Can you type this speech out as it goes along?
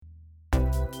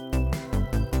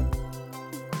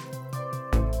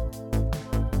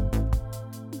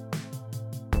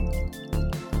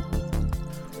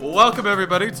Welcome,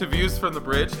 everybody, to Views from the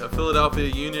Bridge, a Philadelphia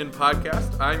Union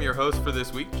podcast. I'm your host for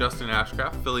this week, Justin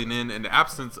Ashcraft, filling in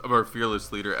absence of our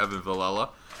fearless leader, Evan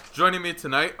Villela. Joining me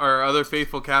tonight are our other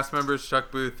faithful cast members,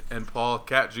 Chuck Booth and Paul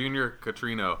Cat Jr.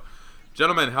 Catrino.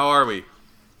 Gentlemen, how are we?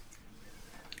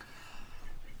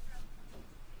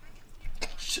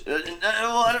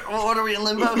 What are we in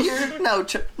limbo here?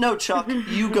 No, Chuck,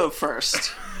 you go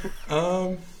first.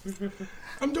 I'm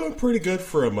doing pretty good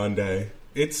for a Monday.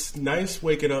 It's nice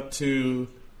waking up to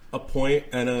a point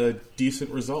and a decent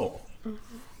result.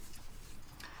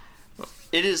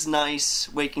 It is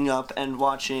nice waking up and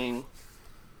watching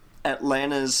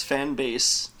Atlanta's fan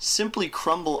base simply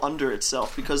crumble under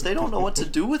itself because they don't know what to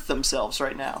do with themselves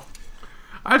right now.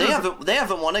 They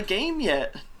haven't won a game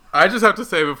yet. I just have to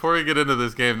say, before we get into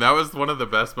this game, that was one of the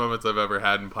best moments I've ever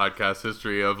had in podcast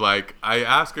history of, like, I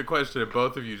ask a question and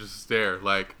both of you just stare,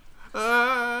 like,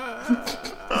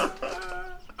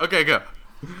 Okay, go.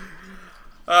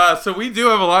 So we do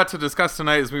have a lot to discuss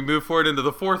tonight as we move forward into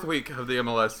the fourth week of the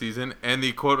MLS season and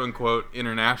the quote-unquote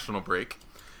international break.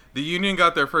 The Union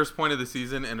got their first point of the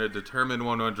season in a determined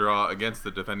 1-1 draw against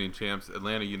the defending champs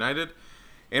Atlanta United.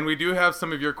 And we do have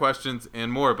some of your questions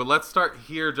and more. But let's start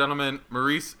here, gentlemen.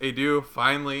 Maurice Edu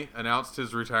finally announced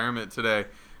his retirement today.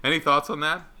 Any thoughts on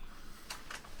that?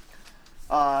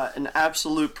 An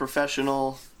absolute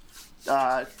professional.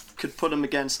 Could put him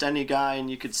against any guy, and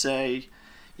you could say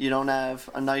you don't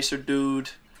have a nicer dude,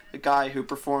 a guy who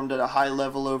performed at a high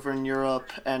level over in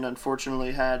Europe and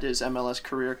unfortunately had his MLS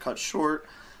career cut short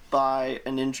by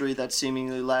an injury that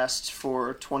seemingly lasts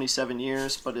for 27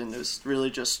 years, but it was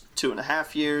really just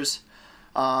 2.5 years.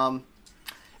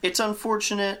 It's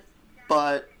unfortunate,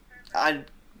 but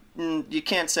you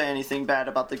can't say anything bad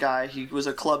about the guy. He was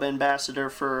a club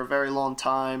ambassador for a very long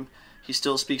time. He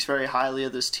still speaks very highly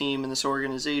of this team and this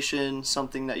organization,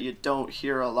 something that you don't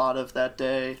hear a lot of that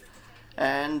day.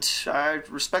 And I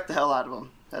respect the hell out of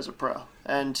him as a pro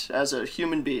and as a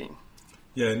human being.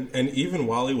 Yeah, and even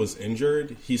while he was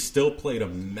injured, he still played a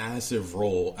massive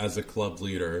role as a club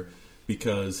leader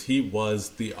because he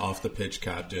was the off-the-pitch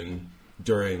captain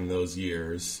during those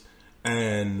years.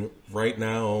 And right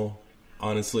now,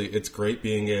 honestly, it's great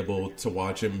being able to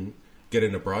watch him get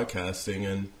into broadcasting,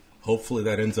 and hopefully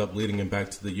that ends up leading him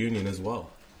back to the Union as well.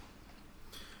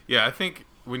 Yeah, I think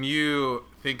when you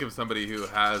think of somebody who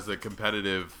has a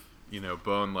competitive,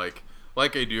 bone like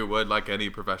Edu would, like any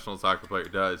professional soccer player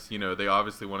does, they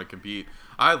obviously want to compete.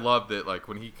 I love that, like,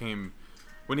 when he came,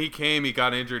 he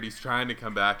got injured, he's trying to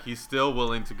come back. He's still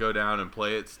willing to go down and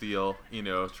play at Steel,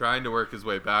 trying to work his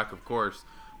way back, of course.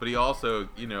 But he also,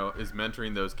 is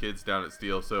mentoring those kids down at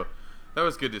Steel. So that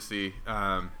was good to see.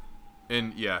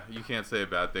 And yeah, you can't say a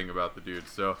bad thing about the dude.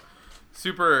 So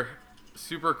super,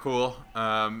 super cool.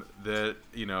 That,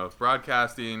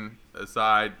 broadcasting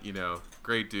aside,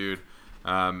 great dude.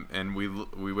 And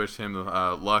we wish him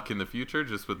luck in the future,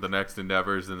 just with the next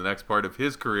endeavors and the next part of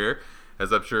his career,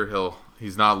 as I'm sure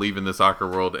he's not leaving the soccer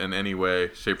world in any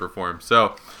way, shape, or form.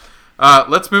 So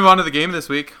let's move on to the game this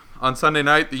week. On Sunday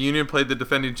night, the Union played the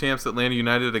defending champs Atlanta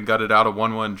United and gutted out a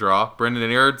 1-1 draw.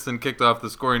 Brendan Aronson kicked off the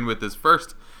scoring with his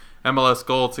first MLS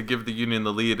goal to give the Union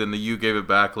the lead, and the U gave it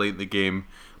back late in the game,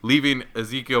 leaving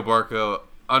Ezequiel Barco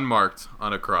unmarked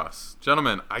on a cross.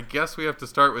 Gentlemen, I guess we have to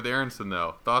start with Aronson,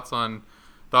 though. Thoughts on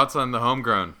the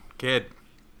homegrown kid?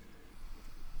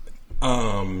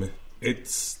 It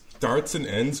starts and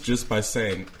ends just by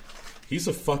saying he's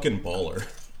a fucking baller.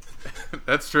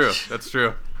 That's true.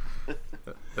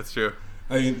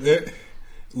 I mean,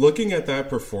 looking at that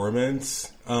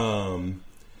performance,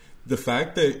 the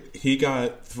fact that he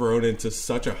got thrown into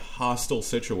such a hostile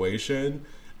situation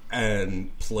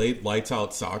and played lights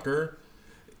out soccer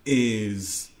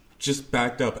is just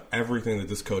backed up everything that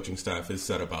this coaching staff has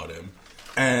said about him.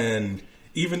 And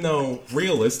even though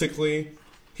realistically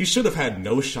he should have had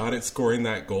no shot at scoring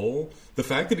that goal, the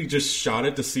fact that he just shot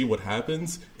it to see what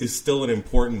happens is still an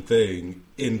important thing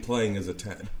in playing as a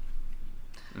 10.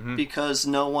 Mm-hmm. Because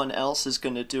no one else is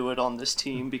going to do it on this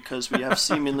team because we have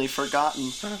seemingly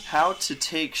forgotten how to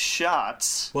take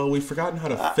shots. Well, we've forgotten how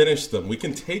to finish them. We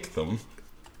can take them.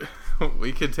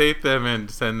 We can tape them and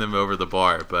send them over the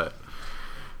bar, but,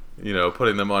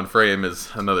 putting them on frame is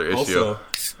another issue. Also,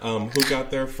 who got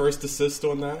their first assist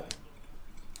on that?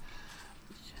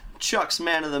 Chuck's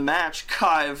man of the match,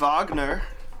 Kai Wagner,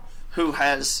 who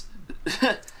has...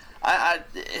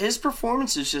 his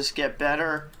performances just get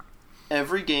better.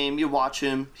 Every game you watch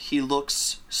him, he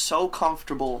looks so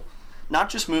comfortable, not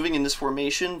just moving in this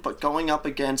formation, but going up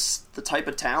against the type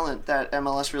of talent that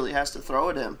MLS really has to throw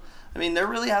at him. I mean, there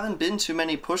really haven't been too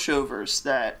many pushovers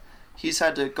that he's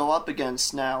had to go up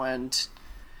against now, and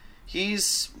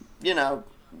he's,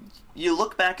 you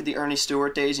look back at the Ernie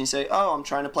Stewart days and you say, oh, I'm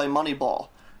trying to play Moneyball.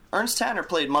 Ernst Tanner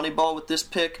played Moneyball with this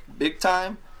pick big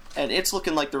time, and it's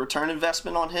looking like the return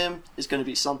investment on him is going to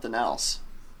be something else.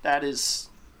 That was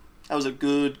a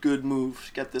good move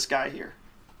to get this guy here.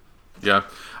 Yeah,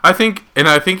 I think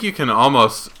you can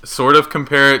almost sort of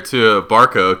compare it to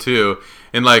Barco too.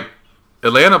 And like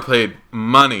Atlanta paid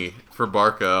money for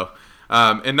Barco,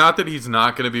 and not that he's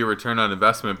not going to be a return on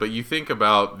investment, but you think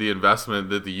about the investment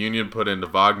that the Union put into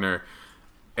Wagner,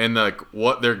 and like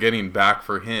what they're getting back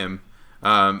for him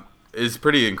is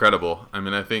pretty incredible. I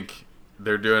mean, I think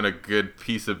they're doing a good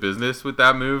piece of business with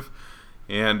that move,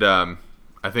 and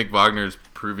I think Wagner's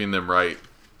proving them right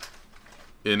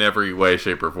in every way,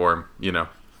 shape, or form.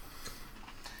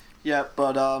 Yeah,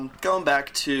 but going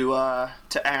back to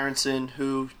Aronson,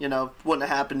 who wouldn't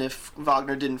have happened if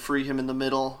Wagner didn't free him in the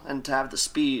middle and to have the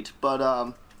speed.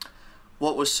 But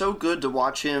what was so good to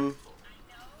watch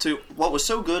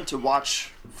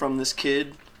from this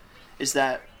kid is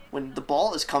that when the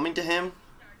ball is coming to him,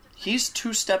 he's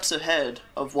 2 steps ahead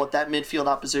of what that midfield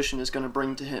opposition is going to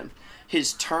bring to him.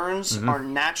 His turns are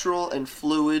natural and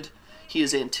fluid. He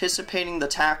is anticipating the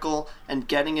tackle and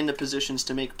getting into positions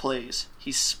to make plays.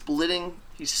 He's splitting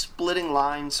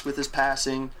lines with his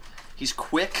passing. He's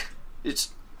quick.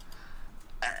 It's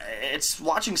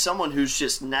watching someone who's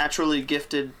just naturally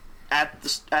gifted at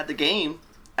the game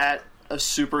at a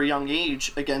super young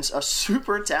age against a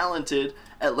super talented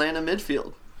Atlanta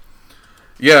midfield.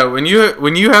 Yeah, when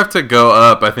you have to go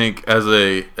up, I think as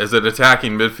an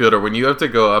attacking midfielder, when you have to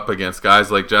go up against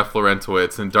guys like Jeff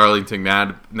Laurentowicz and Darlington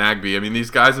Nagbe, I mean, these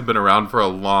guys have been around for a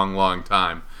long, long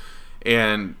time,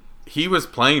 and he was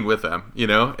playing with them,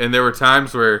 and there were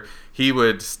times where he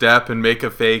would step and make a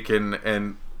fake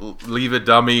and leave a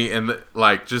dummy and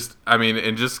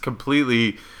just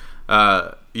completely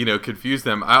confuse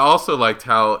them. I also liked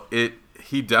how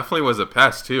he definitely was a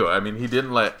pest too. I mean, he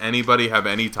didn't let anybody have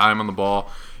any time on the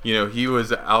ball. He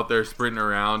was out there sprinting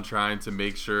around trying to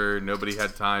make sure nobody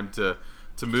had time to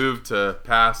move, to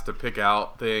pass, to pick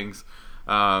out things.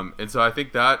 And so I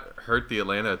think that hurt the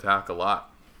Atlanta attack a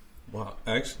lot. Wow,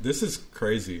 actually, this is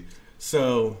crazy.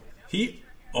 So he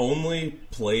only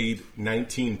played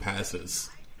 19 passes.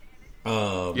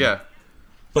 Yeah.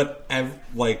 But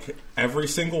every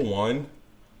single one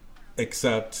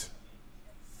except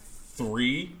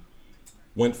 3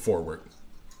 went forward.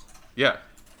 Yeah.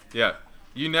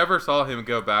 You never saw him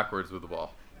go backwards with the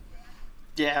ball.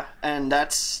 Yeah, and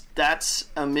that's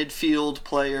a midfield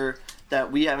player that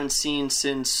we haven't seen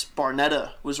since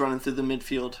Barnetta was running through the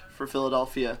midfield for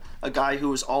Philadelphia. A guy who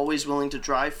was always willing to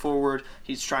drive forward.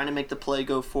 He's trying to make the play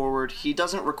go forward. He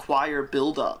doesn't require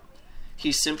build-up.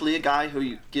 He's simply a guy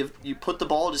who you put the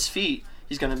ball at his feet.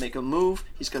 He's going to make a move.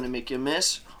 He's going to make you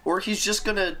miss. Or he's just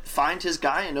going to find his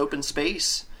guy in open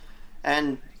space.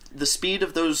 And the speed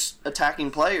of those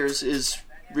attacking players is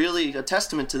really a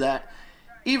testament to that,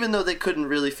 even though they couldn't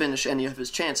really finish any of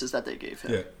his chances that they gave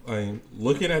him. Yeah, I mean,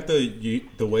 looking at the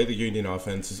way the Union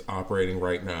offense is operating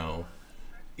right now,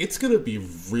 it's going to be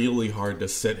really hard to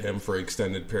sit him for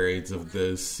extended periods of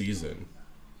this season.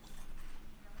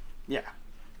 Yeah.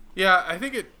 Yeah, I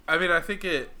think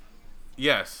it.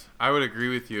 Yes, I would agree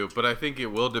with you, but I think it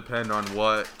will depend on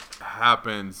what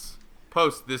happens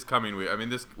post this coming week. I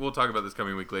mean, we'll talk about this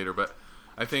coming week later, but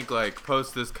I think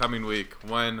post this coming week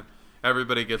when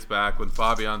everybody gets back, when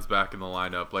Fabian's back in the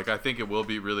lineup, I think it will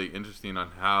be really interesting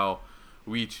on how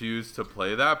we choose to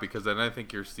play that, because then I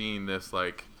think you're seeing this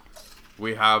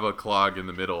we have a clog in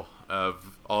the middle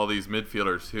of all these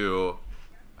midfielders who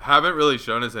haven't really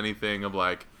shown us anything of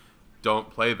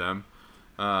don't play them.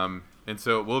 And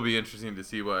so it will be interesting to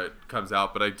see what comes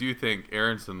out. But I do think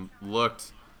Aronson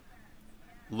looked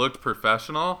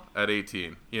professional at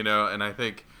 18, and I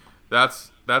think that's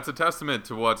a testament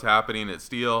to what's happening at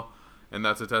Steel, and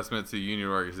that's a testament to the Union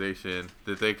organization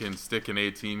that they can stick an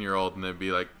 18-year-old and then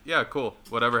be like, yeah, cool,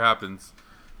 whatever happens,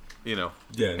 Yeah,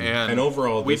 and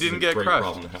overall, we this didn't is a get great crushed.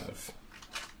 problem to have.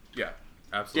 Yeah,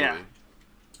 absolutely. Yeah.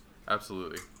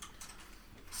 Absolutely.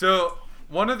 So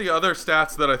one of the other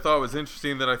stats that I thought was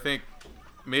interesting that I think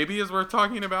maybe is worth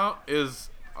talking about is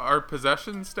our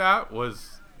possession stat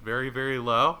was very, very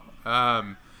low.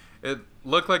 It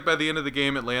looked like by the end of the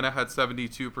game, Atlanta had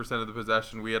 72% of the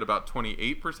possession. We had about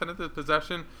 28% of the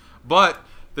possession, but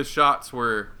the shots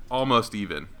were almost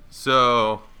even.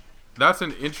 So that's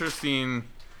an interesting...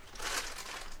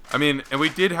 I mean, and we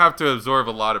did have to absorb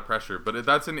a lot of pressure, but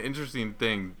that's an interesting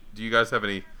thing. Do you guys have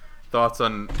any thoughts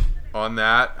on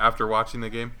that after watching the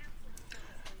game?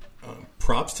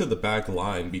 Props to the back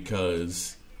line,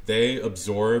 because they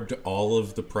absorbed all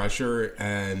of the pressure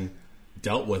and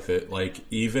dealt with it. Like,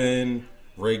 even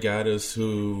Ray Gaddis,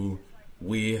 who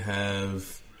we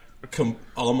have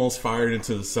almost fired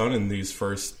into the sun in these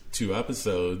first 2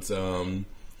 episodes,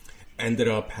 ended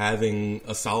up having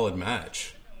a solid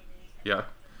match. Yeah.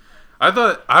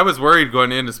 I was worried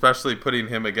going in, especially putting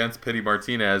him against Pity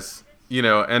Martinez,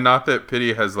 and not that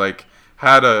Pity has like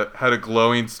had a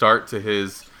glowing start to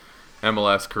his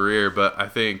MLS career, but I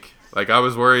think I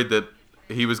was worried that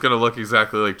he was going to look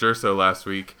exactly like Gerso last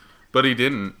week, but he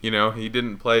didn't. He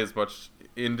didn't play as much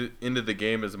into the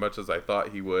game as much as I thought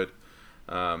he would.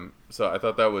 So I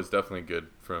thought that was definitely good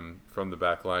from the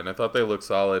back line. I thought they looked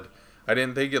solid. I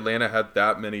didn't think Atlanta had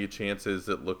that many chances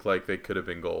that looked like they could have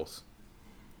been goals.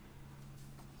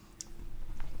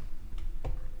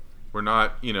 We're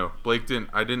not, Blake didn't.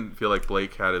 I didn't feel like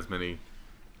Blake had as many,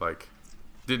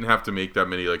 didn't have to make that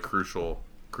many crucial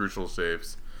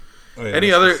saves. Oh, yeah,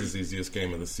 any other? This is his easiest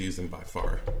game of the season by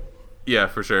far. Yeah,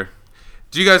 for sure.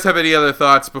 Do you guys have any other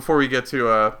thoughts before we get to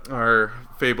our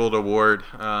fabled award?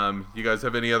 You guys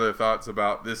have any other thoughts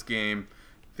about this game?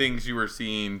 Things you were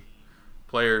seeing,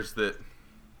 players that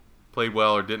played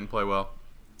well or didn't play well?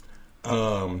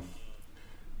 I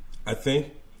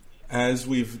think, as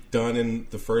we've done in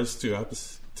the first 2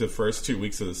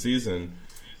 weeks of the season,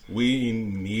 we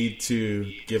need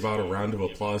to give out a round of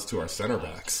applause to our center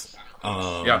backs.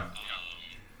 Yeah.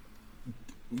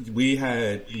 We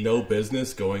had no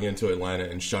business going into Atlanta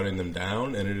and shutting them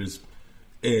down, and it is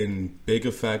in big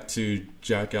effect to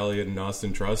Jack Elliott and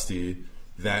Austin Trusty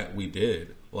that we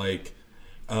did. It's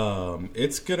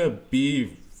going to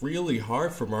be really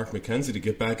hard for Mark McKenzie to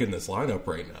get back in this lineup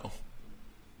right now.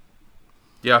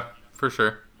 Yeah, for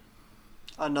sure.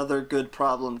 Another good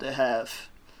problem to have.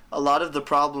 A lot of the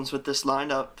problems with this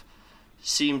lineup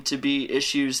seem to be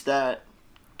issues that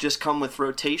just come with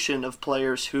rotation of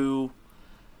players who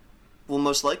will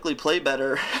most likely play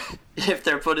better if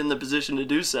they're put in the position to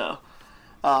do so.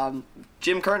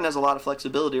 Jim Curtin has a lot of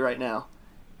flexibility right now,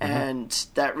 and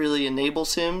that really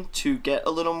enables him to get a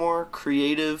little more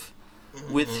creative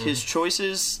with his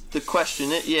choices. The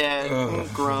question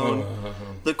is, grown.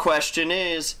 The question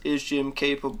is Jim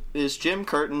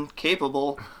Curtin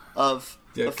capable of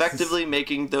effectively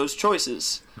making those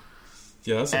choices?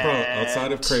 Yeah, that's the problem.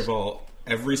 Outside of Creval,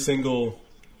 every single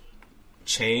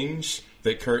change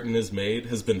that Curtin has made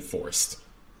has been forced.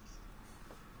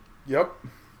 Yep.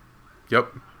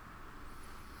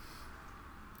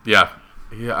 Yeah.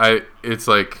 It's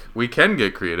we can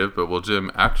get creative, but will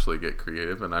Jim actually get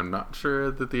creative? And I'm not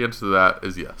sure that the answer to that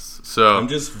is yes. So I'm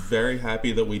just very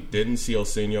happy that we didn't see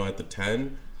Osinio at the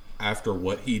 10 after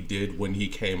what he did when he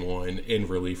came on in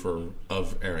relief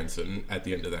of Aronson at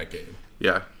the end of that game.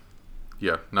 Yeah,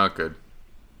 not good.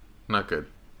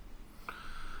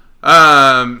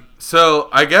 So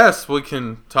I guess we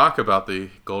can talk about the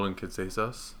Golden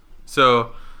Quincesos.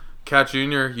 So, Cat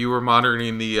Jr., you were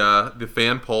monitoring the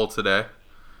fan poll today.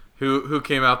 Who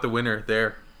came out the winner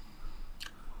there?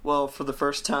 Well, for the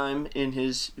first time in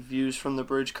his Views from the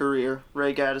Bridge career,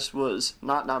 Ray Gaddis was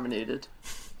not nominated.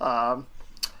 But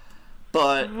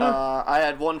I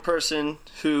had one person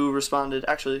who responded,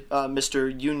 actually,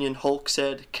 Mr. Union Hulk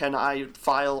said, "Can I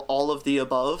file all of the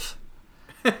above?"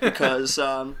 Because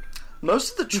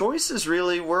most of the choices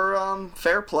really were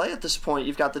fair play at this point.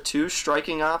 You've got the 2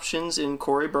 striking options in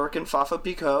Corey Burke and Fafa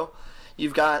Picault.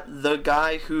 You've got the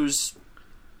guy who's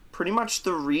pretty much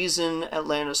the reason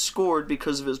Atlanta scored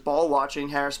because of his ball watching,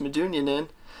 Haris Medunjanin.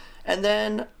 And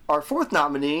then our 4th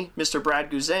nominee, Mr.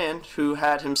 Brad Guzan, who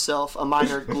had himself a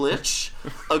minor glitch.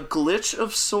 A glitch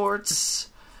of sorts.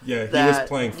 Yeah, he was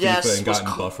playing FIFA and got in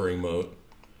buffering mode.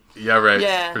 Yeah, right.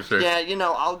 Yeah, for sure. Yeah,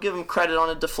 I'll give him credit on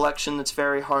a deflection that's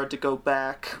very hard to go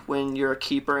back when you're a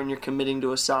keeper and you're committing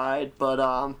to a side.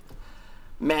 But,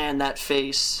 man, that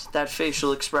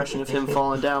facial expression of him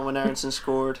falling down when Aronson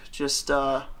scored, just,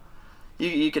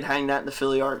 you could hang that in the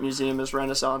Philly Art Museum as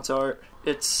Renaissance art.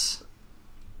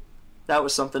 That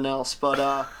was something else.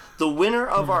 But the winner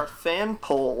of our fan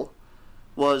poll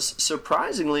was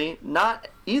surprisingly not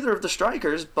either of the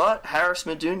strikers, but Haris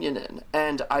Medunjanin.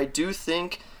 And I do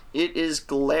think it is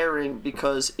glaring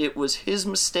because it was his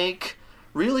mistake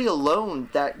really alone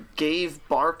that gave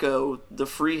Barco the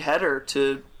free header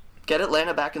to get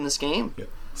Atlanta back in this game. Yeah.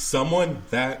 Someone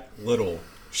that little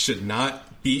should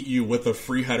not beat you with a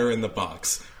free header in the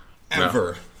box.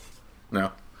 Ever.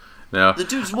 No. The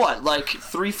dude's what,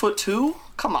 3'2"?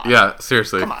 Come on. Yeah,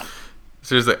 seriously. Come on.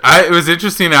 Seriously, it was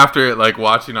interesting after it,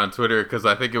 watching on Twitter, because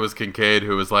I think it was Kincaid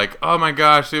who was like, "Oh my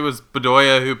gosh, it was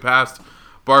Bedoya who passed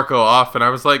Barco off," and I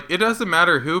was like, "It doesn't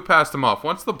matter who passed him off.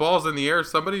 Once the ball's in the air,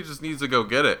 somebody just needs to go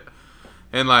get it."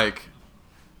 And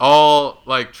all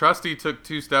like Trusty took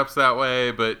 2 steps that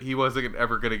way, but he wasn't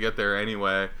ever going to get there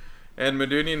anyway. And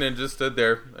Medunjanin just stood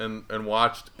there and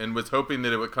watched and was hoping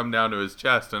that it would come down to his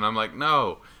chest. And I'm like,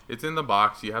 no, it's in the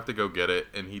box. You have to go get it.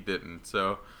 And he didn't.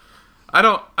 So I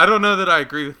don't know that I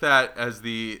agree with that as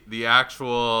the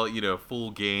actual,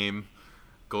 full game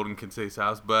Golden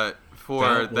Conceição, but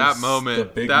for that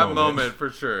moment for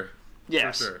sure.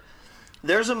 Yes. For sure.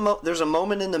 There's a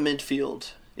moment in the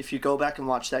midfield, if you go back and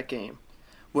watch that game,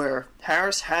 where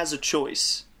Harris has a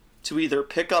choice to either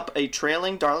pick up a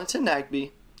trailing Darlington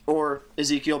Nagbe or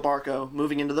Ezequiel Barco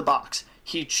moving into the box.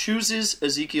 He chooses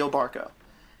Ezequiel Barco.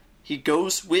 He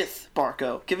goes with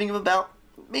Barco, giving him about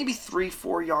maybe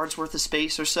 3-4 yards worth of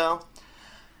space or so.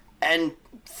 And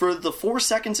for the 4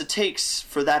 seconds it takes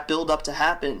for that build-up to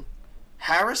happen,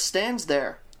 Harris stands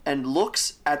there and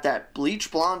looks at that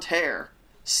bleach blonde hair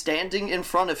standing in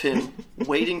front of him,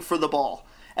 waiting for the ball.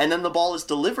 And then the ball is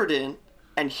delivered in,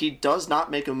 and he does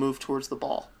not make a move towards the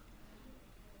ball.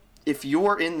 If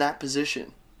you're in that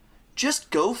position, just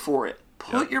go for it.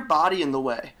 Put your body in the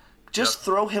way. Just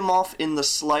throw him off in the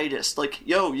slightest. Like,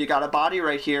 yo, you got a body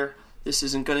right here. This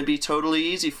isn't going to be totally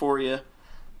easy for you.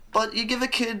 But you give a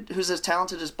kid who's as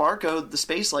talented as Barco the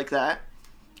space like that,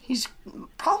 he's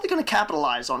probably going to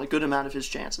capitalize on a good amount of his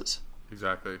chances.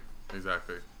 Exactly.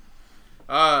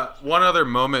 One other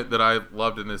moment that I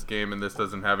loved in this game, and this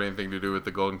doesn't have anything to do with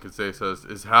the Golden Conceições,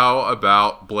 is how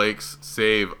about Blake's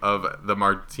save of the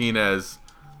Martinez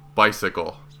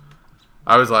bicycle.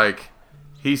 I was like,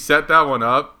 he set that one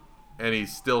up, and he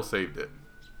still saved it.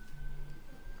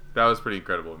 That was pretty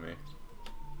incredible to me.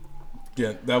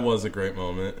 Yeah, that was a great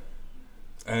moment.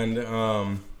 And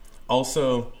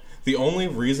also, the only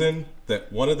reason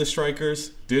that one of the strikers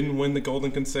didn't win the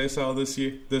Golden Conceição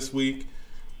this week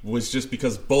was just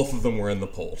because both of them were in the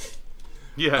poll.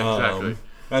 Yeah, exactly.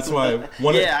 That's why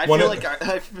one of the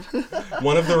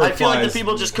replies, I feel like the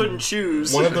people just couldn't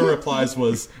choose. One of the replies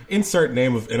was, insert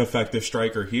name of ineffective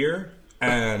striker here.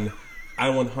 And I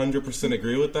 100%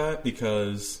 agree with that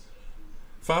because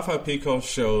Fafa Pico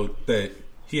showed that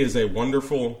he is a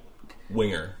wonderful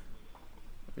winger.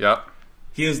 Yep.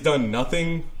 He has done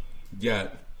nothing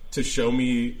yet to show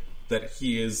me that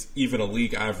he is even a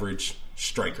league average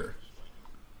striker.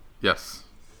 Yes.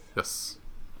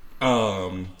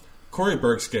 Corey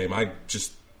Burke's game, I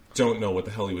just don't know what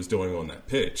the hell he was doing on that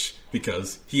pitch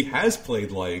because he has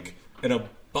played like an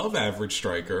above average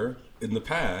striker in the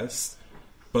past,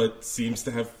 but seems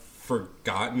to have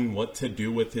forgotten what to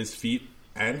do with his feet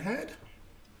and head.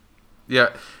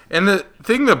 Yeah, and the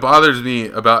thing that bothers me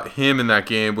about him in that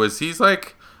game was he's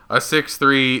like a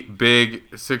 6'3", big,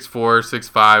 6'4",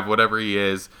 6'5", whatever he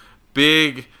is,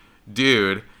 big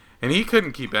dude, and he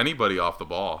couldn't keep anybody off the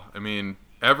ball. I mean,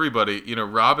 everybody,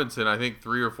 Robinson, I think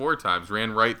 3 or 4 times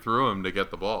ran right through him to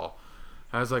get the ball.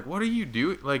 I was like, what are you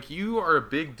doing? Like, you are a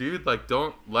big dude. Like,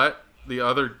 don't let the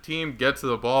other team get to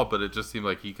the ball, but it just seemed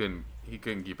like he couldn't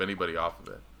keep anybody off of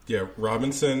it. Yeah,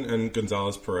 Robinson and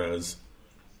Gonzalez Perez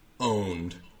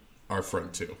owned our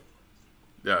front two.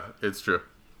 Yeah, it's true.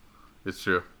 They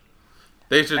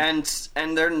should,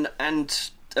 and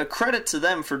a credit to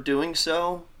them for doing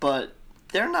so, but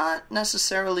they're not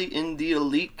necessarily in the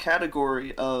elite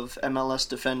category of MLS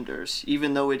defenders,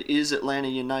 even though it is Atlanta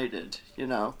United.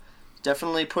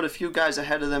 Definitely put a few guys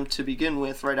ahead of them to begin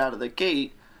with right out of the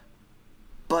gate.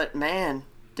 But man,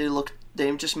 they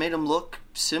just made them look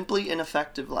simply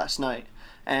ineffective last night.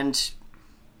 And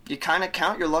you kind of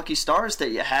count your lucky stars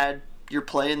that you had your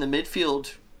play in the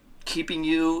midfield keeping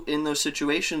you in those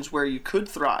situations where you could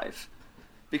thrive.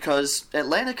 Because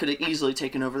Atlanta could have easily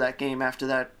taken over that game after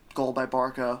that goal by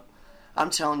Barco. I'm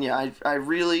telling you, I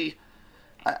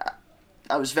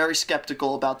was very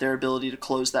skeptical about their ability to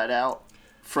close that out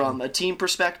from a team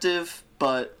perspective,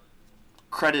 but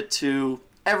credit to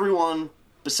everyone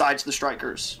besides the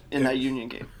strikers in that Union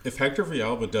game. If Hector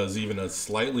Villalba does even a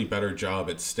slightly better job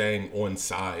at staying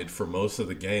onside for most of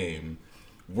the game,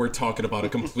 we're talking about a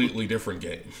completely different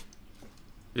game.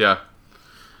 Yeah.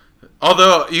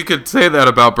 Although you could say that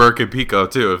about Burke and Pico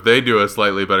too. If they do a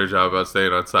slightly better job about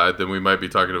staying onside, then we might be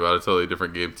talking about a totally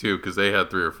different game too, because they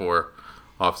had 3 or 4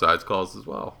 offsides calls as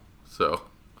well. So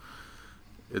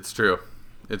it's true.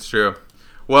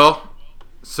 Well,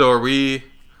 so are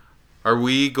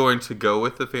we going to go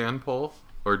with the fan poll,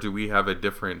 or do we have a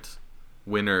different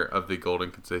winner of the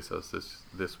Golden Conceições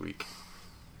this week?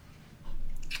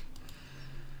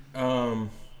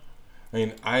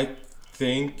 I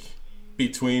think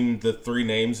between the 3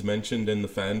 names mentioned in the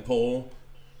fan poll,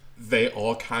 they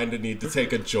all kind of need to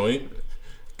take a joint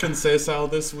Conceição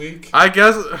this week. I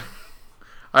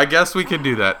I guess we can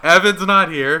do that. Evan's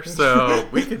not here, so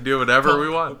we can do whatever we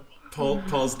want.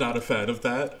 Paul's not a fan of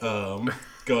that.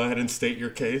 Go ahead and state your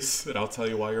case, and I'll tell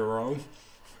you why you're wrong.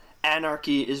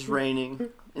 Anarchy is reigning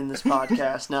in this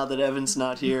podcast now that Evan's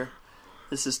not here.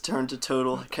 This has turned to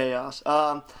total chaos.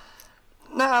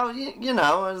 Now, you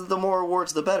know, the more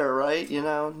awards, the better, right? You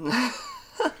know?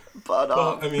 But,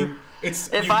 well, I mean,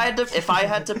 it's... If I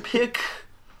had to pick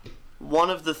one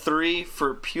of the three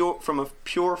from a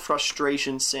pure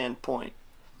frustration standpoint,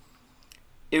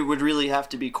 it would really have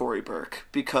to be Corey Burke,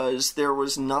 because there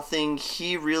was nothing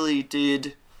he really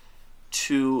did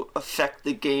to affect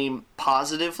the game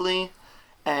positively,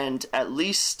 and at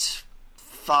least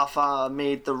Fafa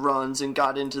made the runs and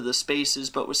got into the spaces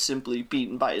but was simply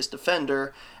beaten by his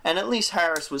defender, and at least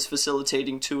Harris was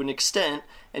facilitating to an extent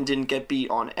and didn't get beat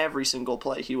on every single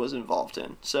play he was involved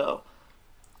in. So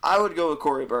I would go with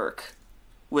Corey Burke,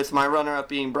 with my runner-up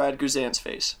being Brad Guzan's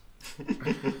face.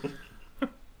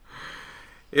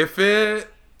 If it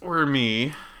were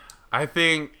me, I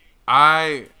think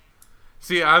I'm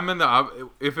in the...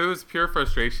 If it was pure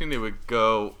frustration, I would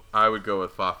go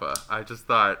with Fafa. I just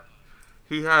thought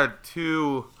he had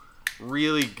two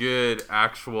really good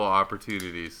actual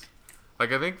opportunities.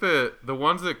 Like, I think the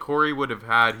ones that Corey would have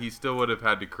had, he still would have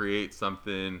had to create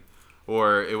something,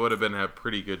 or it would have been a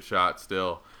pretty good shot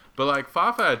still. But, like,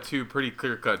 Fafa had two pretty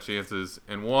clear-cut chances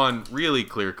and one really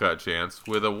clear-cut chance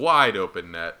with a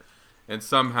wide-open net, and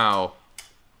somehow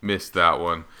missed that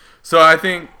one. So I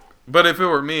think, but if it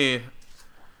were me,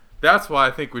 that's why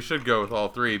I think we should go with all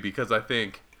three, because I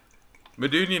think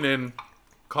Medunjanin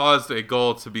caused a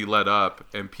goal to be let up,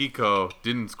 and Pico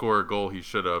didn't score a goal he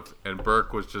should have, and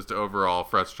Burke was just overall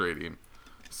frustrating.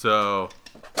 So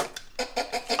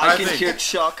I can hear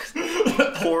Chuck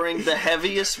pouring the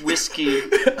heaviest whiskey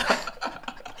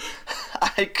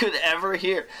I could ever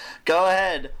hear. Go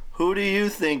ahead. Who do you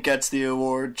think gets the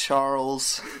award,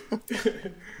 Charles?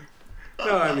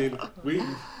 No, I mean,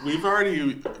 we've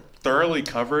already thoroughly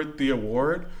covered the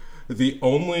award. The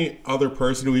only other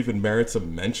person who even merits a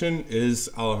mention is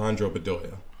Alejandro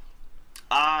Bedoya.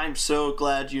 I'm so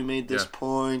glad you made this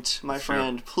point, my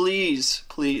friend. Please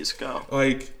go.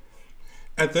 Like,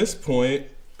 at this point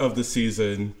of the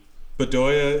season,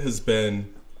 Bedoya has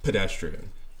been pedestrian.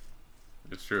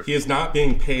 it's true. He is not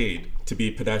being paid to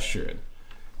be pedestrian.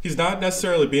 He's not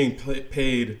necessarily being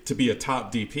paid to be a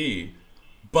top DP,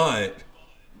 but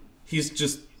he's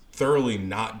just thoroughly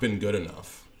not been good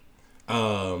enough.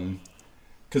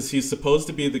 Because he's supposed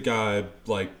to be the guy,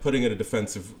 like, putting in a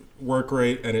defensive work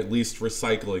rate and at least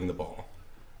recycling the ball.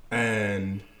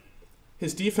 And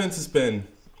his defense has been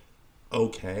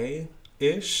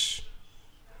okay-ish.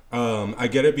 I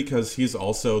get it because he's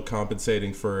also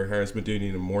compensating for Harris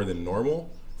Medunjanin more than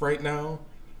normal right now,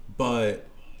 but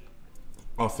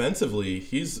offensively,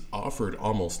 he's offered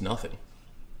almost nothing.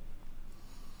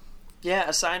 Yeah,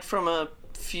 aside from a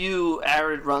few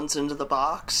arid runs into the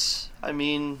box, I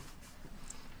mean,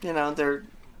 you know, they're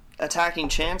attacking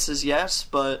chances, yes,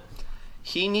 but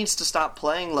he needs to stop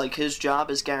playing like his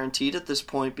job is guaranteed at this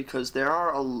point, because there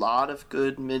are a lot of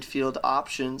good midfield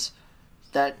options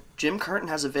that Jim Curtin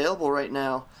has available right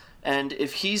now. And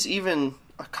if he's even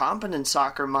a competent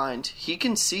soccer mind, he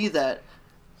can see that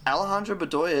Alejandro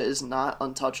Bedoya is not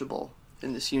untouchable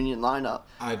in this Union lineup.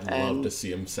 I'd love to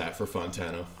see him sat for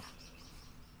Fontana.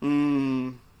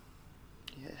 Yeah.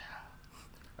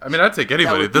 I mean, I'd take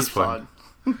anybody at this fun.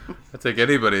 point. I'd take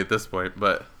anybody at this point,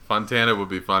 but Fontana would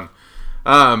be fun.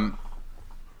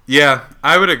 Yeah,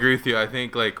 I would agree with you. I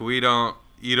think, like, you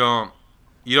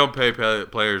don't pay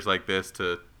players like this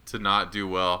to not do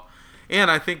well.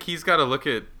 And I think he's got to look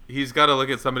at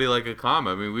somebody like Akam.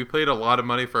 I mean, we paid a lot of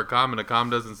money for Akam, and Akam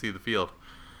doesn't see the field.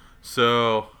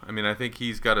 So, I mean, I think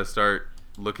he's got to start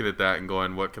looking at that and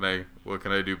going, what can I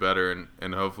do better?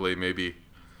 And hopefully maybe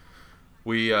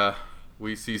we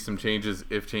see some changes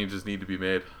if changes need to be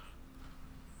made.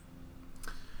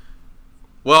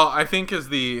 Well, I think as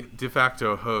the de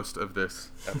facto host of this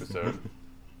episode,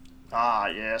 Ah,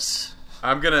 yes.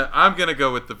 I'm gonna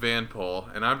go with the Van poll,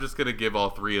 and I'm just gonna give all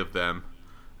three of them.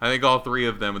 I think all three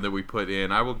of them that we put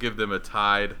in, I will give them a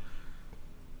tied.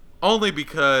 Only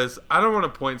because I don't want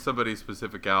to point somebody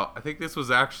specific out. I think this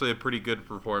was actually a pretty good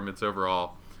performance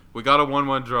overall. We got a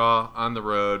 1-1 draw on the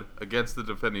road against the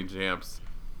defending champs.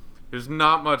 There's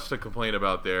not much to complain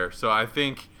about there. So I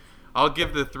think I'll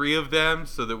give the three of them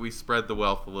so that we spread the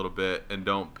wealth a little bit and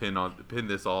don't pin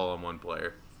this all on one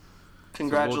player.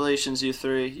 Congratulations, you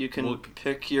three. You can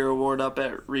pick your award up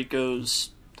at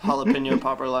Rico's Jalapeno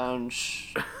Popper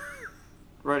Lounge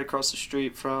right across the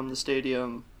street from the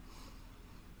stadium.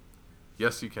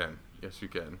 Yes, you can. Yes, you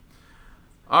can.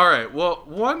 All right. Well,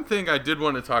 one thing I did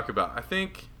want to talk about. I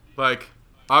think,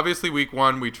 obviously week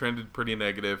 1 we trended pretty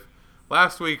negative.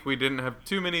 Last week we didn't have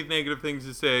too many negative things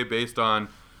to say based on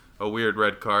a weird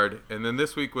red card. And then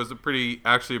this week was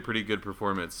actually a pretty good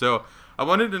performance. So I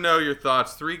wanted to know your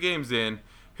thoughts 3 games in.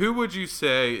 Who would you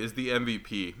say is the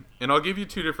MVP? And I'll give you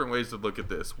 2 different ways to look at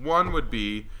this. One would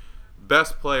be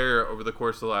best player over the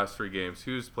course of the last 3 games.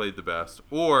 Who's played the best?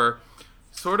 Or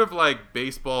sort of like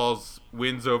baseball's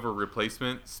wins over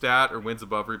replacement stat or wins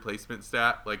above replacement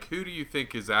stat. Like, who do you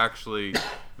think is actually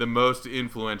the most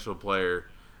influential player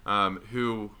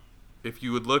who, if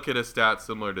you would look at a stat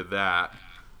similar to that,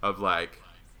 of like,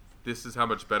 this is how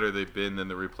much better they've been than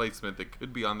the replacement that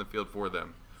could be on the field for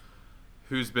them,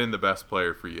 who's been the best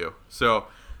player for you? So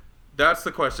that's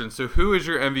the question. So who is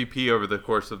your MVP over the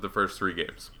course of the first 3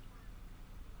 games?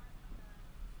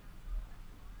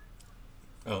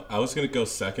 Oh, I was going to go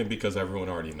second because everyone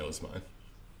already knows mine.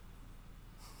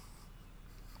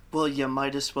 Well, you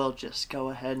might as well just go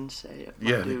ahead and say it,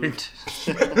 my Yeah. dude.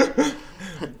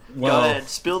 Well, Go ahead,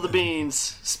 spill the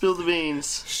beans. Spill the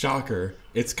beans. shocker,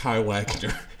 it's Kai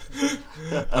Wagner.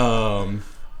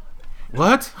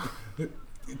 What?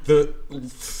 The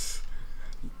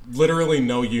literally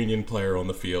no Union player on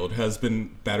the field has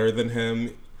been better than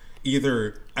him,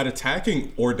 either at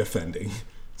attacking or defending.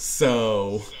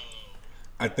 So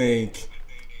I think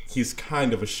he's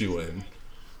kind of a shoo-in.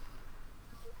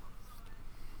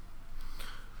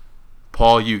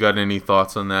 Paul, you got any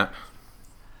thoughts on that?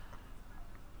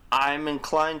 I'm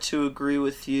inclined to agree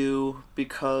with you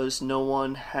because no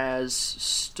one has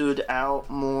stood out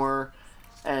more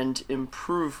and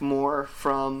improved more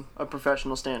from a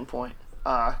professional standpoint.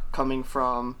 Coming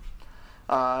from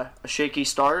a shaky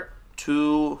start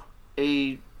to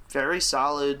a very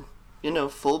solid,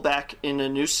 fullback in a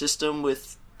new system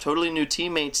with totally new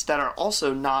teammates that are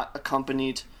also not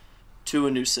accompanied to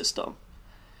a new system.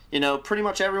 Pretty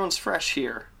much everyone's fresh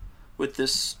here with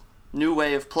this new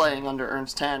way of playing under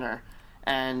Ernst Tanner,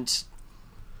 and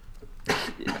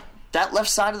that left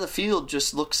side of the field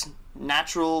just looks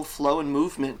natural flow and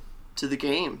movement to the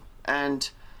game, and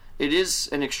it is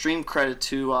an extreme credit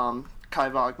to Kai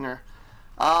Wagner.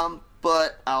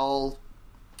 But I'll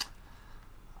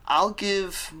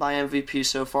give my MVP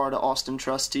so far to Austin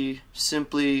Trusty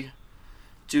simply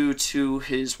due to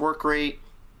his work rate,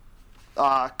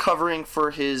 covering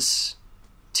for his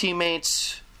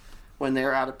teammates when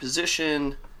they're out of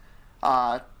position,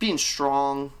 being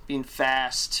strong, being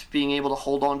fast, being able to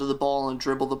hold on to the ball and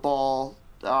dribble the ball.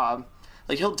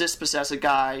 He'll dispossess a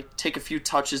guy, take a few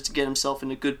touches to get himself in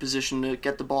a good position to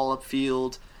get the ball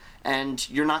upfield, and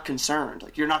you're not concerned.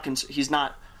 He's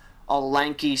not a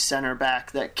lanky center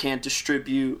back that can't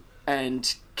distribute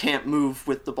and can't move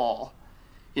with the ball.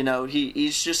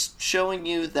 He's just showing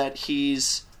you that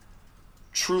he's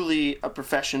truly a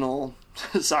professional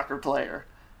soccer player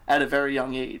at a very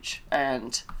young age,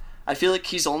 and I feel like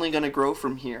he's only going to grow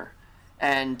from here.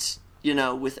 And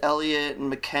with Elliott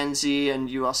and McKenzie, and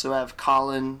you also have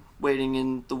Colin waiting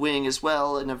in the wing as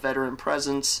well, and a veteran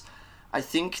presence, I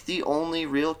think the only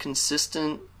real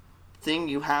consistent thing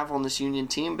you have on this Union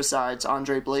team besides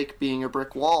Andre Blake being a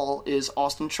brick wall is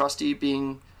Austin Trusty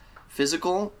being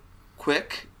physical,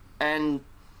 quick, and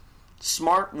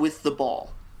smart with the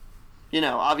ball.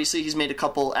 Obviously he's made a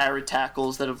couple arid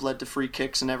tackles that have led to free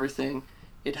kicks and everything.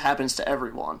 It happens to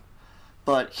everyone.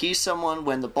 But he's someone,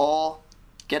 when the ball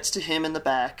gets to him in the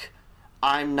back,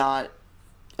 I'm not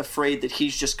afraid that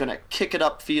he's just going to kick it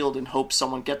upfield and hope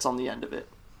someone gets on the end of it,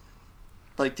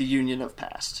 like the Union of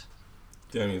past.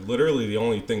 I mean, literally the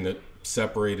only thing that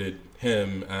separated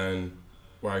him and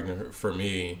Wagner for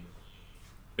me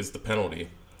is the penalty.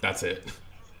 That's it.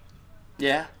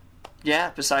 Yeah.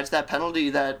 Besides that penalty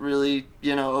that really,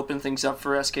 opened things up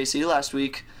for SKC last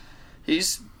week,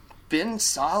 he's been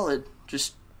solid.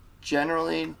 Just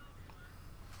generally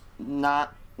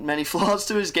not many flaws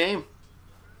to his game.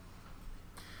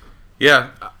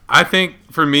 Yeah, I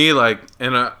think for me,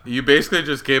 you basically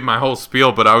just gave my whole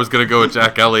spiel, but I was going to go with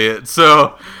Jack Elliott.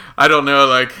 So, I don't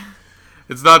know,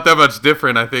 it's not that much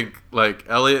different. I think,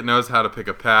 Elliott knows how to pick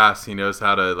a pass. He knows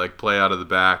how to, play out of the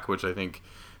back, which I think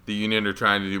the Union are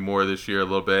trying to do more this year a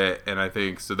little bit. And I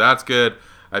think, so that's good.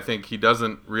 I think he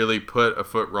doesn't really put a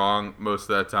foot wrong most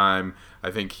of that time.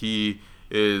 I think he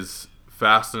is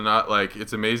fast enough.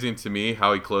 It's amazing to me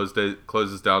how he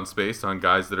closes down space on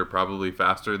guys that are probably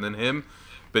faster than him,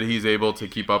 but he's able to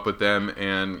keep up with them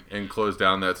and close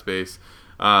down that space.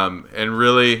 And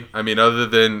really, I mean, other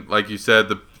than, like you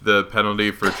said, the penalty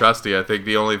for Trusty, I think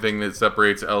the only thing that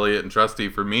separates Elliott and Trusty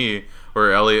for me,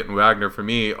 or Elliott and Wagner for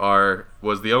me,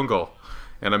 was the own goal.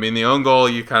 And I mean, the own goal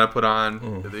you kind of put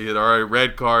on. He had already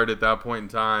red card at that point in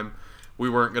time. We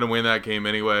weren't going to win that game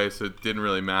anyway, so it didn't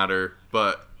really matter.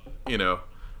 But,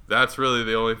 that's really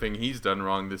the only thing he's done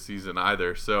wrong this season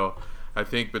either. So I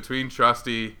think between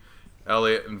Trusty,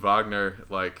 Elliott, and Wagner,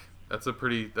 that's a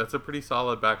pretty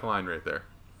solid back line right there.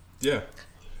 Yeah.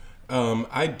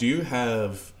 I do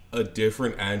have a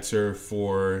different answer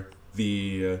for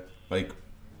the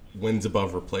wins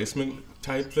above replacement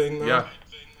type thing though.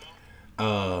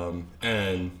 Yeah.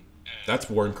 And that's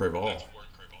Warren Creavalle.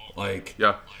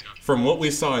 Yeah. From what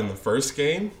we saw in the first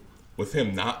game, with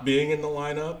him not being in the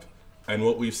lineup, and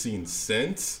what we've seen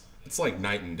since, it's like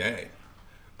night and day.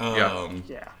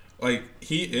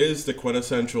 He is the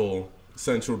quintessential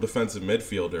central defensive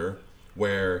midfielder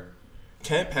where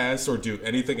can't pass or do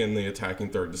anything in the attacking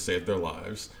third to save their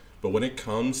lives. But when it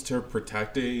comes to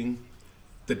protecting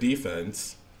the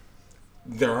defense,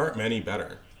 there aren't many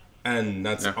better. And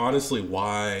that's honestly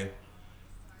why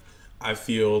I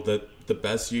feel that the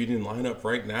best Union lineup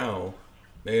right now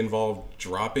may involve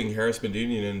dropping Harris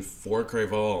Medunian in for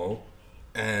Creavalle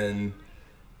and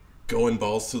going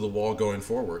balls to the wall going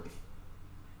forward.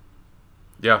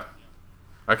 Yeah.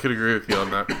 I could agree with you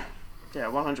on that. Yeah,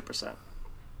 100%.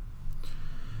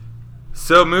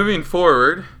 So moving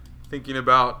forward, thinking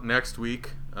about next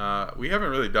week, we haven't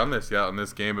really done this yet on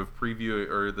this game of preview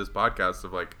or this podcast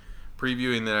of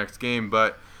previewing the next game,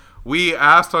 but we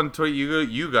asked on Twitter,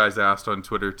 you guys asked on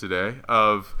Twitter today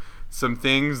of some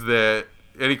things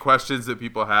any questions that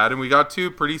people had, and we got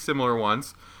two pretty similar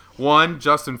ones. One,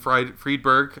 Justin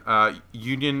Friedberg,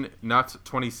 Union Nuts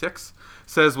 26,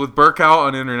 says, with Burke out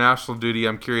on international duty,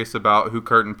 I'm curious about who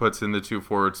Curtin puts in the two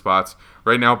forward spots.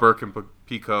 Right now, Burke and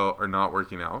Pico are not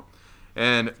working out.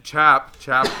 And Chap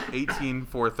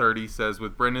 18430 says,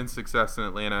 with Brendan's success in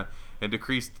Atlanta and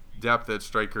decreased depth at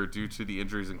striker due to the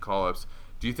injuries and call-ups,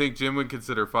 do you think Jim would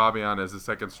consider Fabian as a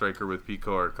second striker with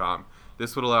Pico or Com?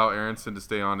 This would allow Aronson to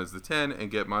stay on as the 10 and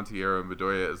get Monteiro and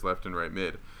Bedoya as left and right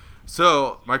mid.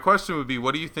 So my question would be,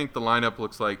 what do you think the lineup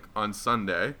looks like on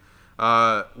Sunday?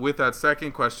 With that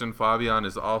second question, Fabian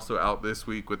is also out this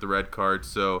week with the red card,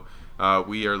 so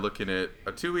we are looking at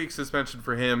a 2-week suspension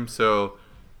for him, so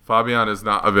Fabian is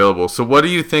not available. So what do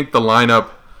you think the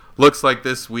lineup looks like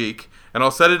this week? And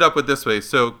I'll set it up with this way.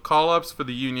 So call-ups for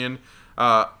the Union,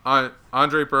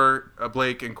 Andre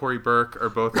Blake and Corey Burke are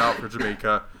both out for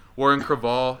Jamaica. Warren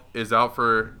Creavalle is out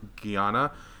for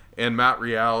Guyana. And Matt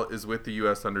Real is with the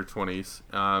U.S. under-20s.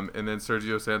 And then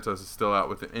Sergio Santos is still out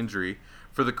with an injury.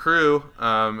 For the crew,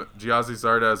 Giazzi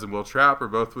Zardes and Will Trapp are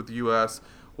both with the U.S.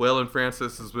 Waylon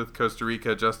Francis is with Costa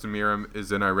Rica. Justin Miram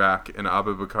is in Iraq. And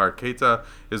Abubakar Keita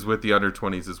is with the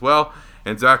under-20s as well.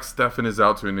 And Zach Steffen is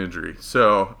out to an injury.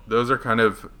 So those are kind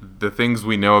of the things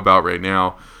we know about right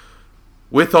now.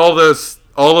 With all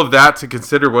of that to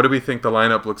consider, what do we think the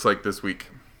lineup looks like this week?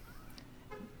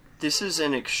 This is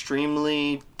an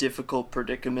extremely difficult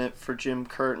predicament for Jim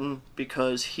Curtin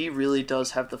because he really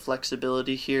does have the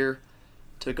flexibility here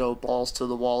to go balls to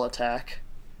the wall attack.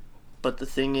 But the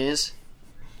thing is,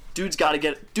 dude's got to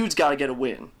get a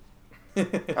win. All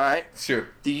right? Sure.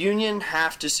 The Union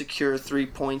have to secure 3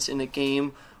 points in a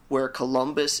game where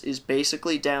Columbus is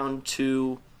basically down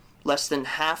to less than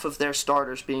half of their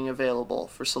starters being available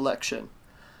for selection.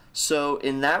 So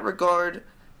in that regard,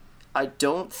 I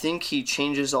don't think he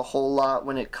changes a whole lot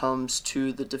when it comes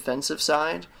to the defensive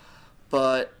side,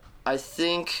 but I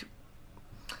think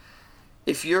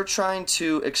if you're trying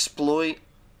to exploit,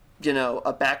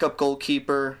 a backup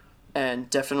goalkeeper and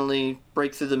definitely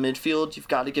break through the midfield, you've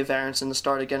got to give Aronson the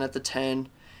start again at the 10.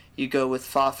 You go with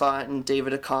Fafa and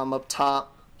David Accam up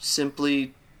top,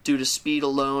 simply due to speed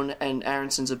alone and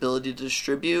Aronson's ability to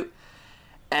distribute.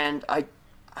 And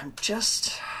I'm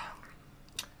just...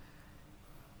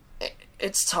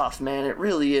 It's tough, man. It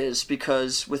really is,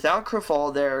 because without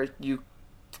Creavalle there, you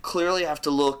clearly have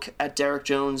to look at Derek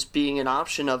Jones being an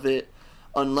option of it,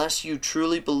 unless you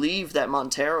truly believe that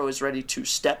Monteiro is ready to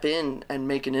step in and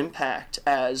make an impact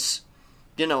as,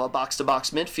 a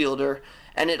box-to-box midfielder.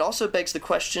 And it also begs the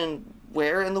question,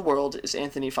 where in the world is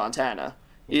Anthony Fontana?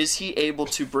 Is he able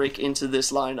to break into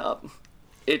this lineup?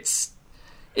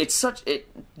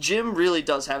 Jim really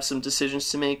does have some decisions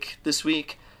to make this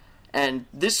week. And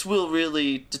this will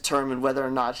really determine whether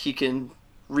or not he can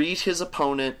read his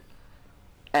opponent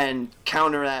and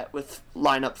counter that with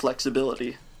lineup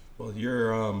flexibility. Well,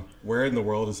 your where in the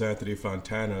world is Anthony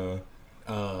Fontana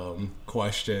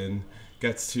question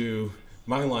gets to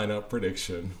my lineup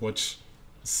prediction, which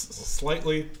is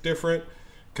slightly different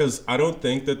because I don't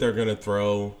think that they're going to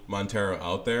throw Monteiro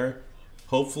out there.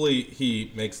 Hopefully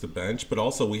he makes the bench, but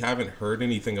also we haven't heard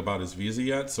anything about his visa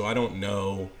yet, so I don't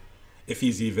know if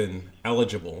he's even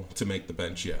eligible to make the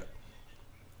bench yet.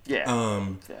 Yeah.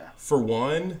 For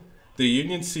one, the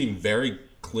Union seem very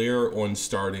clear on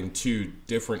starting two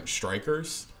different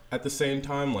strikers at the same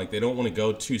time. Like, they don't want to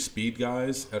go two speed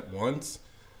guys at once.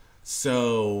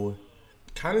 So,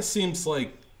 kind of seems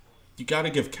like you got to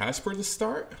give Casper the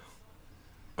start.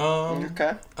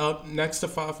 Okay. Up next to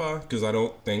Fafa, because I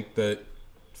don't think that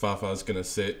Fafa is going to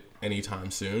sit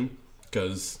anytime soon,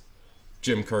 because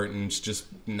Jim Curtin's just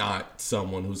not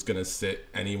someone who's going to sit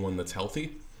anyone that's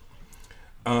healthy.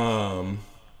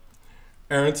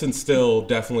 Aronson still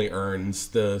definitely earns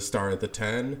the star at the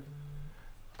 10.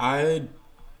 I'd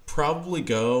probably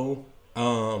go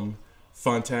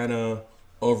Fontana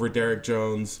over Derek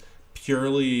Jones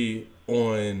purely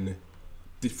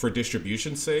for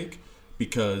distribution's sake,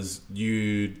 because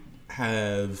you'd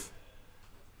have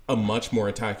a much more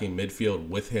attacking midfield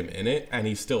with him in it, and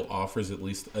he still offers at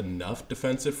least enough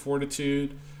defensive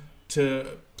fortitude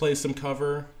to play some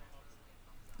cover.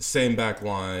 Same back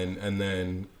line, and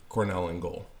then Cornell in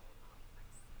goal.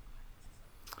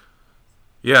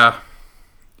 Yeah.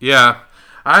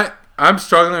 I'm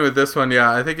struggling with this one.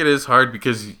 Yeah, I think it is hard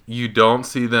because you don't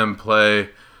see them play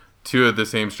two of the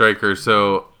same strikers.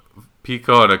 So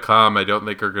Pico and Akam, I don't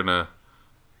think are gonna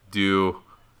do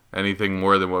anything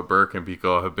more than what Burke and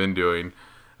Pico have been doing.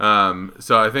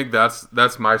 So I think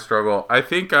that's my struggle. I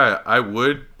think I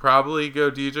would probably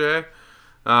go DJ,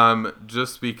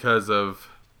 just because of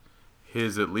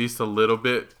his at least a little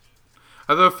bit.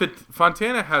 Although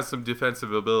Fontana has some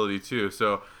defensive ability too,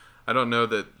 so I don't know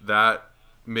that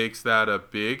makes that a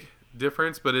big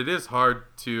difference. But it is hard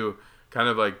to kind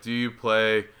of like, do you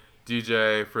play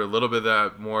DJ for a little bit of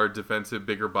that more defensive,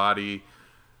 bigger body,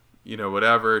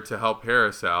 whatever, to help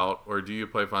Harris out, or do you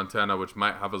play Fontana, which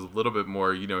might have a little bit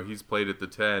more, he's played at the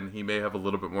 10, he may have a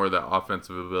little bit more of that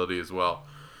offensive ability as well.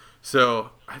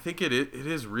 So I think it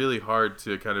is really hard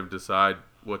to kind of decide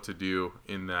what to do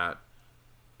in that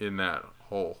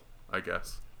hole, I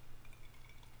guess.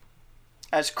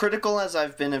 As critical as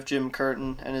I've been of Jim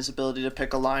Curtin and his ability to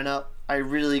pick a lineup, I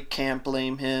really can't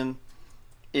blame him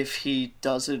if he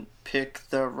doesn't pick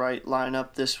the right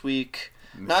lineup this week.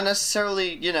 Not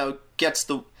necessarily,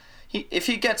 if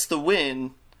he gets the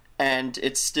win and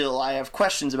it's still, I have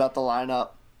questions about the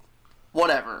lineup,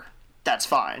 whatever, that's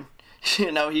fine.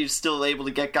 He's still able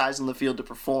to get guys on the field to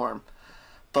perform.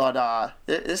 But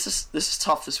this is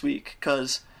tough this week,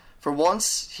 because for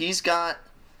once he's got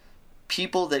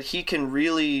people that he can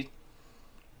really...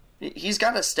 He's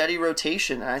got a steady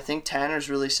rotation, and I think Tanner's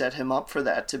really set him up for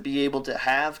that, to be able to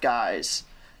have guys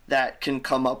that can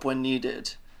come up when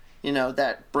needed,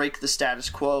 that break the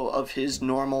status quo of his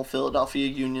normal Philadelphia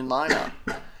Union lineup.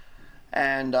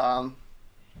 And,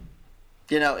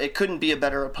 it couldn't be a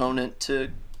better opponent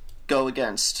to go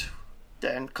against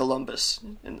than Columbus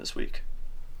in this week.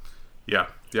 Yeah.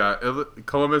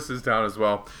 Columbus is down as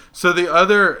well. So the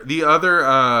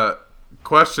other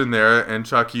question there, and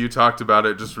Chuck, you talked about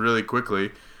it just really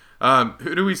quickly.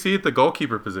 Who do we see at the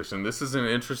goalkeeper position? This is an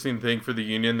interesting thing for the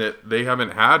Union that they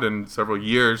haven't had in several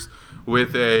years,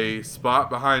 with a spot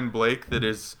behind Blake that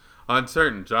is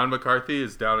uncertain. John McCarthy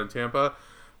is down in Tampa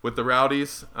with the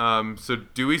Rowdies. So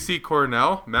do we see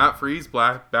Cornell? Matt Freese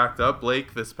backed up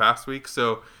Blake this past week.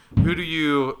 So who do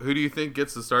you think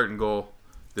gets the start and goal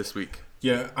this week?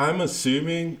 Yeah, I'm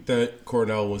assuming that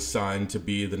Cornell was signed to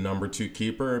be the number 2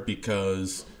 keeper,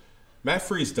 because Matt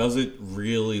Freese doesn't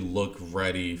really look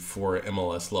ready for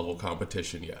MLS level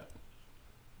competition yet.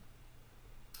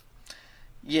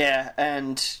 Yeah,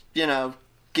 and,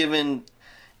 given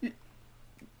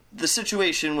the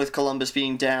situation with Columbus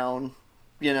being down,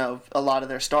 a lot of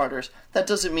their starters, that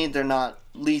doesn't mean they're not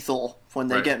lethal when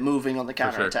they get moving on the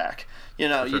counterattack.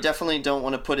 Sure. You definitely don't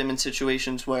want to put him in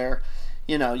situations where,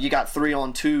 you got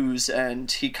 3-on-2s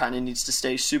and he kind of needs to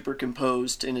stay super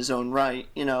composed in his own right.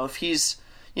 If he's,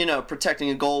 protecting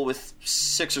a goal with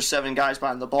 6 or 7 guys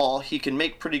behind the ball, he can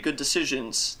make pretty good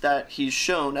decisions that he's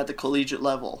shown at the collegiate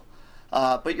level.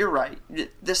 But you're right.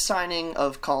 This signing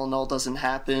of Colonel doesn't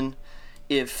happen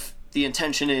if the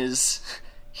intention is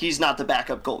he's not the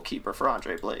backup goalkeeper for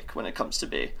Andre Blake when it comes to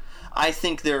be. I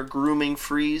think they're grooming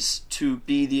Freese to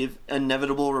be the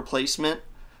inevitable replacement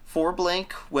for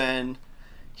Blake when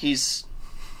he's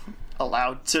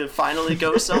allowed to finally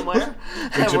go somewhere.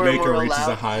 When Jamaica reaches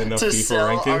a high enough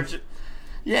FIFA ranking.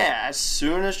 Yeah, as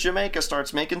soon as Jamaica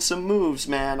starts making some moves,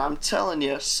 man, I'm telling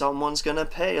you, someone's going to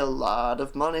pay a lot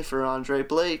of money for Andre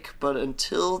Blake. But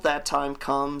until that time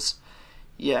comes,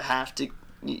 you have to...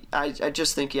 I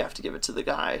just think you have to give it to the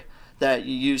guy that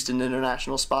you used an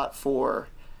international spot for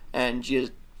and you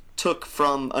took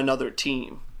from another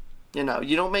team. You know,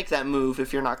 you don't make that move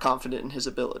if you're not confident in his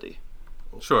ability.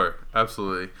 Sure,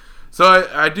 absolutely. So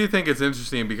I do think it's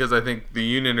interesting because I think the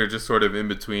Union are just sort of in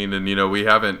between, and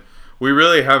we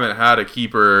really haven't had a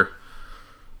keeper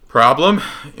problem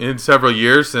in several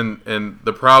years, and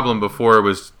the problem before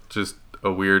was just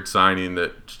a weird signing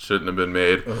that shouldn't have been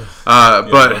made. But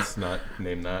let's not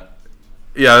name that.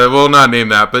 Yeah, we'll not name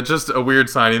that, but just a weird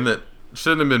signing that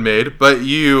shouldn't have been made. But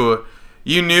you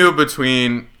knew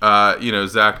between Zach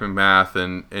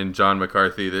McMath and John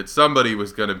McCarthy that somebody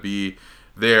was going to be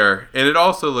there, and it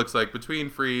also looks like between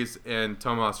Freeze and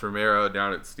Tomas Romero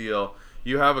down at Steel,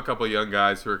 you have a couple young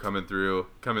guys who are coming through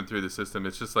the system.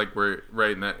 It's just like we're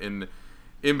right in that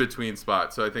in between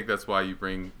spot. So I think that's why you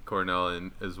bring Cornell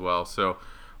in as well. So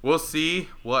we'll see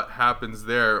what happens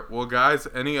there. Well, guys,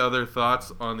 any other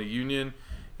thoughts on the Union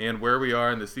and where we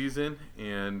are in the season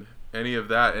and any of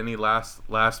that? Any last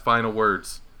final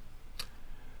words?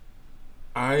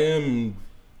 I am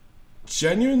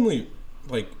genuinely,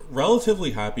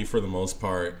 relatively happy for the most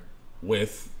part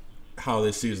with how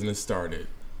this season has started.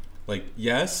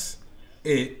 Yes,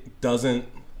 it doesn't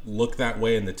look that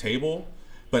way in the table,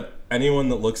 but anyone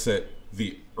that looks at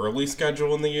the early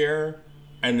schedule in the year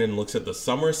and then looks at the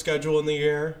summer schedule in the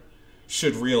year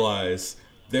should realize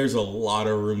there's a lot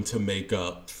of room to make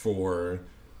up for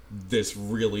this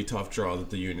really tough draw that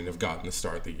the Union have gotten to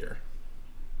start the year.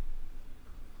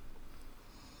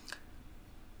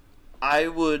 I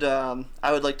would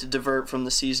like to divert from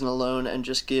the season alone and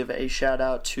just give a shout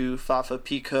out to Fafa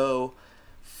Picault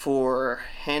for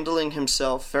handling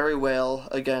himself very well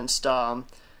against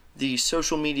the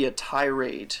social media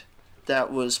tirade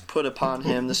that was put upon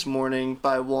him this morning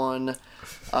by one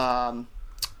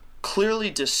clearly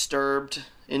disturbed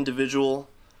individual.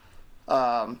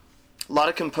 A lot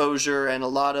of composure and a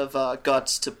lot of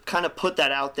guts to kind of put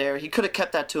that out there. He could have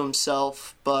kept that to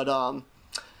himself, but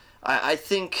I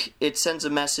think it sends a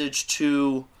message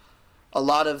to a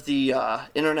lot of the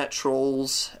internet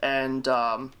trolls and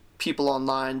people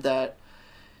online that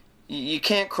you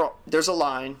can't there's a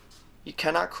line, you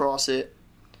cannot cross it,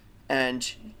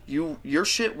 and your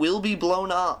shit will be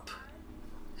blown up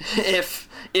if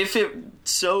it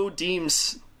so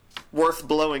deems worth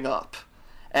blowing up.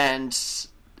 And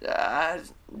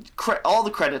all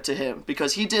the credit to him,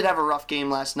 because he did have a rough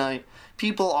game last night.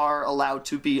 People are allowed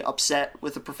to be upset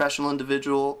with a professional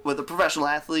individual, with a professional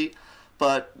athlete,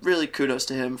 but really kudos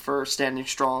to him for standing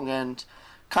strong, and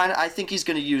I think he's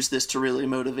going to use this to really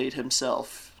motivate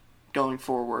himself going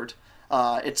forward.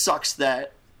 It sucks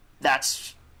that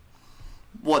that's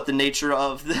what the nature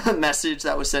of the message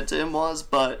that was sent to him was,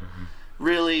 but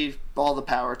really all the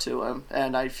power to him,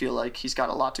 and I feel like he's got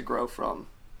a lot to grow from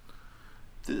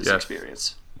through this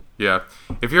experience. Yeah.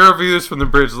 If you're a Views from the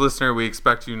Bridge listener, we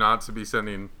expect you not to be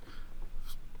sending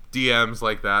DMs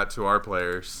like that to our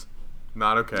players.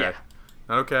 Not okay. Yeah.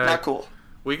 Not okay. Not cool.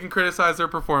 We can criticize their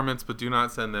performance, but do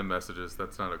not send them messages.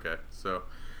 That's not okay. So,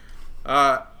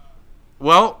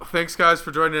 well, thanks, guys,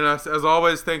 for joining us. As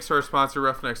always, thanks to our sponsor,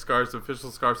 Roughneck Scarves,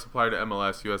 official scarf supplier to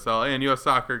MLS, USL, and US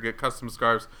Soccer. Get custom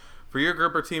scarves for your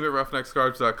group or team at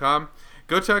roughneckscarves.com.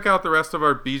 Go check out the rest of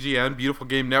our BGN, Beautiful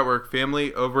Game Network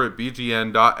family, over at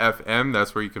bgn.fm.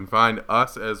 That's where you can find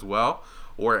us as well,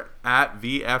 or at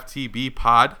VFTB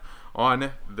Pod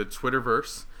on the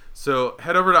Twitterverse. So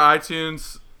head over to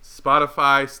iTunes,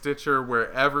 Spotify, Stitcher,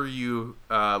 wherever you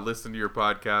listen to your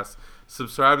podcast.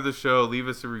 Subscribe to the show, leave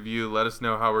us a review, let us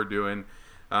know how we're doing.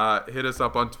 Hit us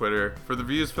up on Twitter. For the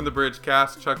Views from the Bridge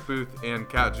cast, Chuck Booth and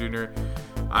Kat Jr.,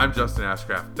 I'm Justin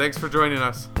Ashcraft. Thanks for joining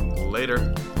us.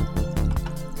 Later.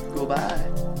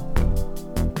 Goodbye.